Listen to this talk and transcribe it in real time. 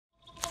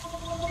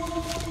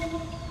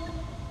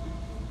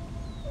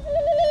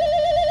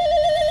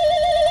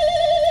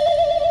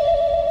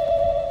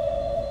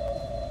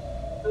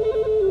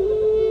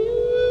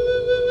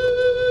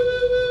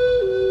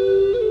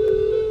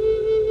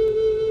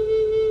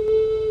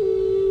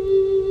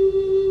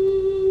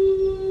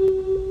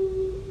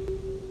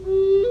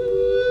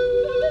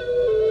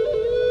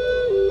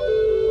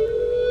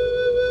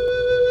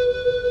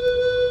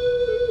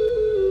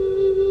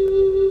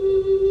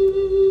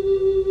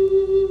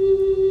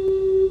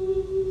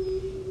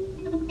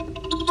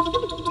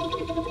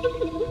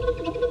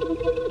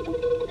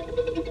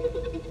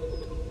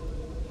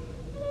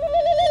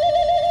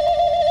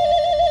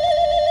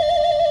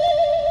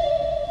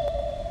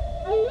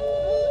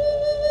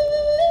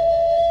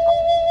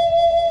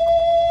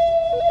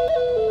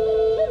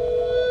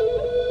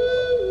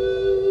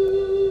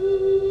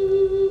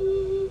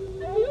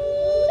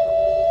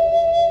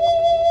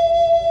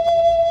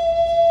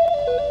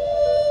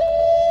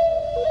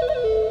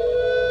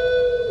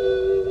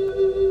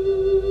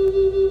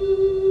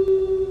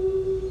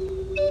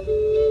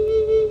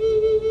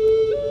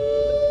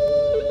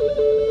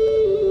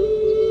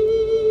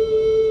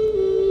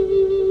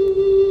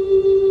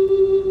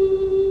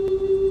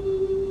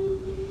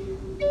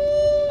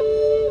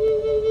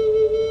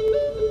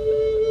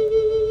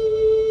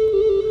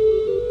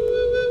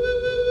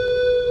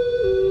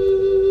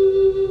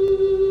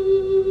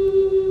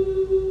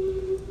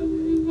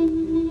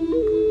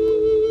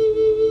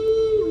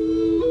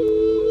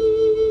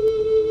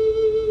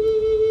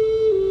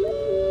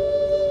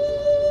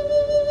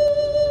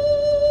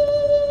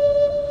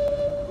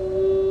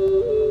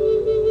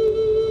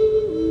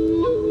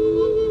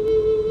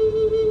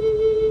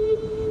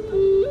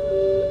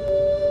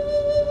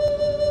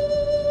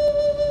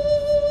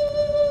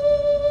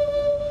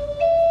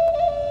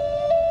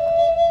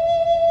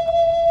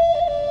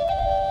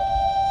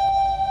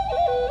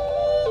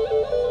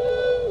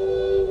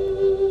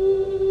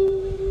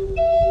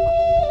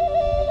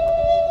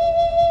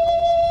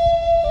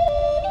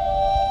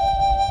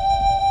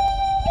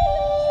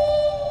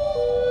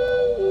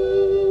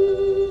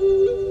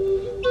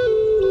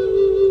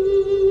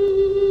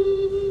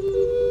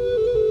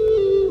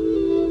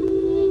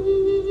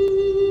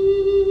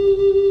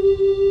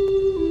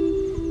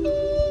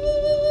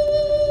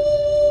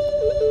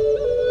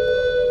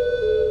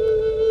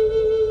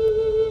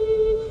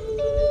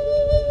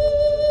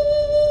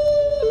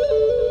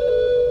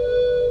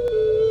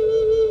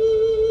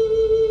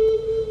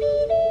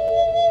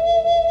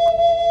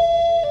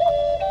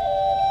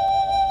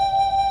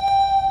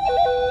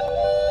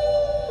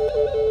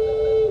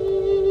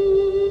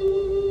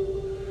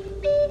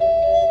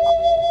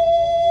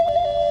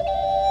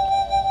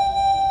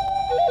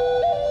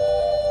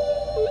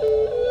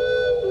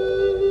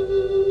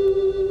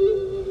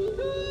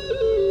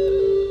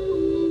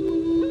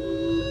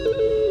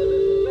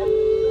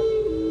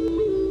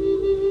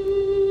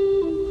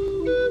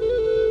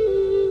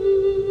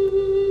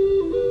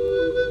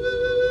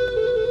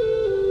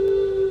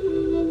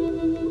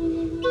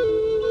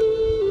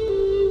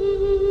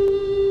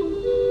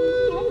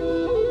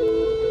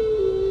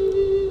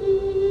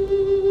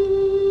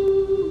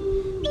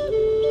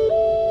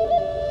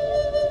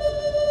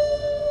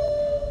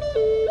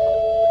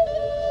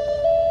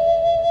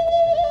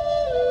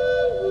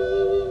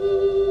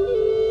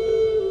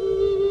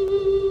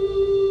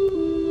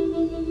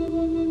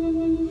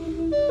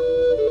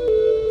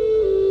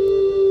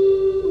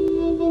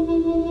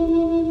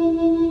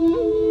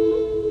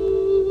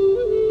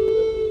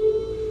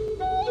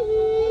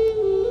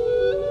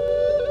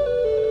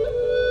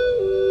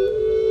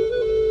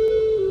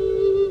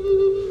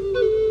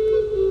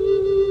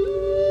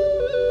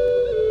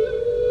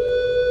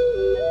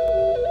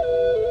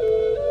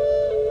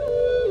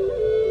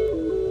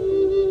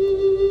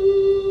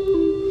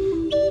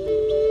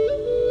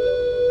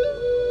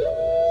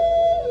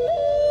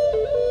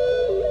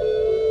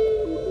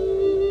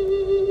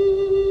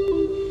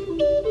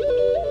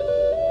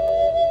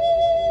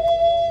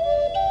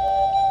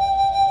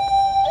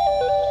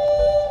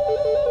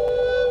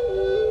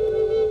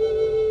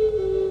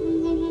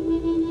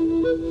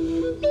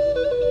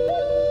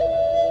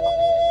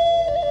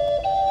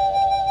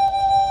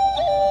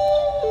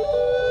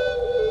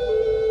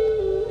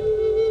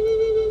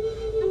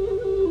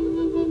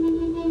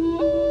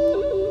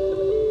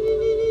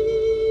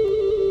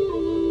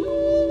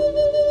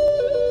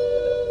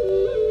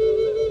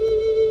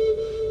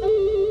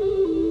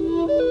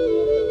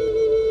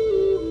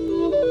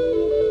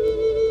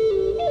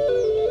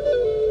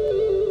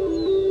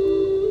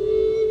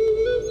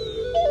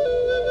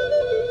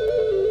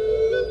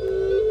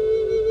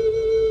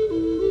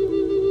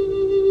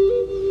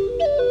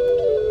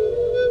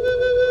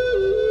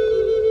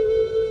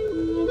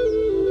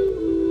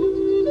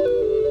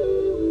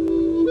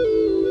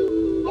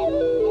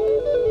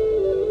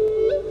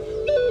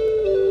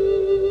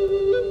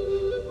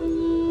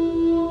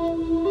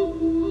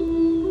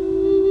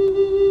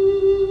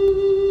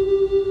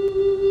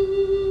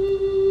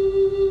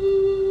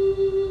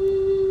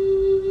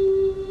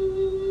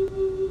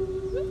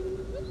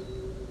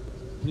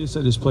piece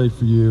I just played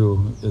for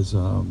you is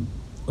a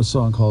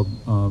song called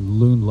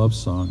Loon Love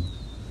Song.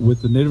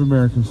 With the Native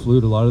American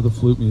flute, a lot of the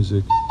flute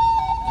music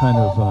kind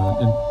of,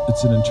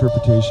 it's an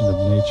interpretation of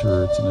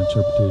nature, it's an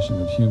interpretation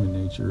of human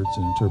nature, it's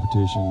an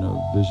interpretation of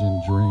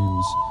vision,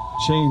 dreams.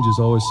 Change is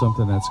always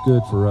something that's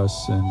good for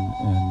us, and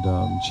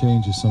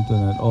change is something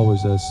that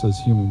always, as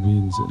human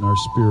beings, in our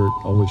spirit,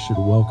 always should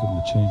welcome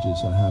the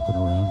changes that happen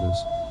around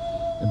us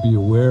and be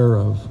aware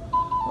of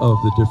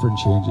the different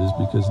changes,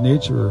 because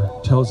nature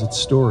tells its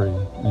story,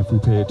 and if we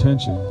pay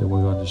attention, then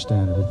we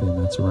understand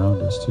everything that's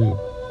around us too.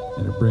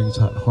 And it brings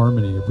that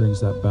harmony, it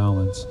brings that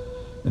balance,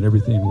 and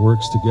everything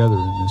works together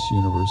in this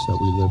universe that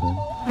we live in.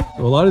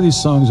 So a lot of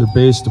these songs are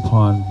based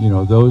upon,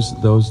 those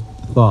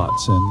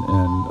thoughts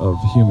and of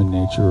human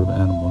nature, of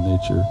animal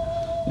nature,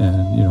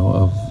 and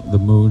of the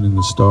moon and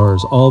the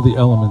stars, all the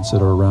elements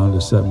that are around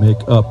us that make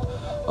up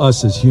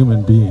us as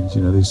human beings.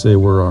 They say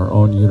we're our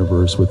own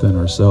universe within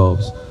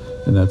ourselves.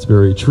 And that's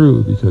very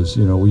true, because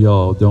we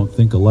all don't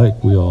think alike.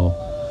 We all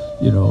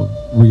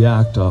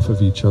react off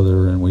of each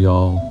other, and we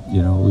all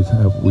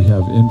we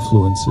have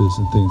influences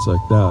and things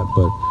like that.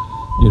 But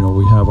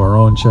we have our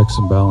own checks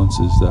and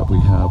balances that we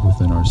have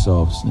within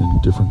ourselves. In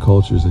different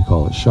cultures, they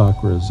call it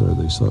chakras, or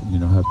they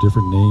have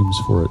different names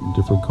for it in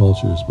different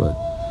cultures. But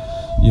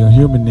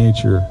human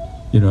nature,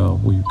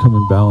 we come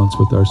in balance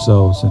with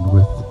ourselves and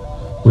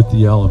with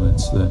the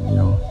elements. Then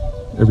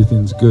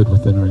everything's good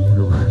within our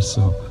universe.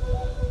 So.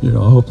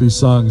 I hope these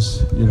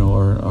songs,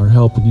 are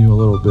helping you a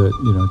little bit,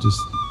 just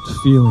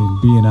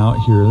being out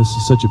here. This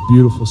is such a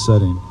beautiful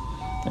setting,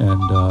 and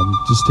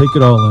just take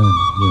it all in.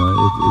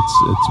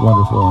 It's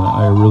wonderful, and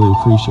I really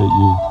appreciate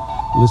you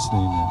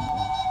listening and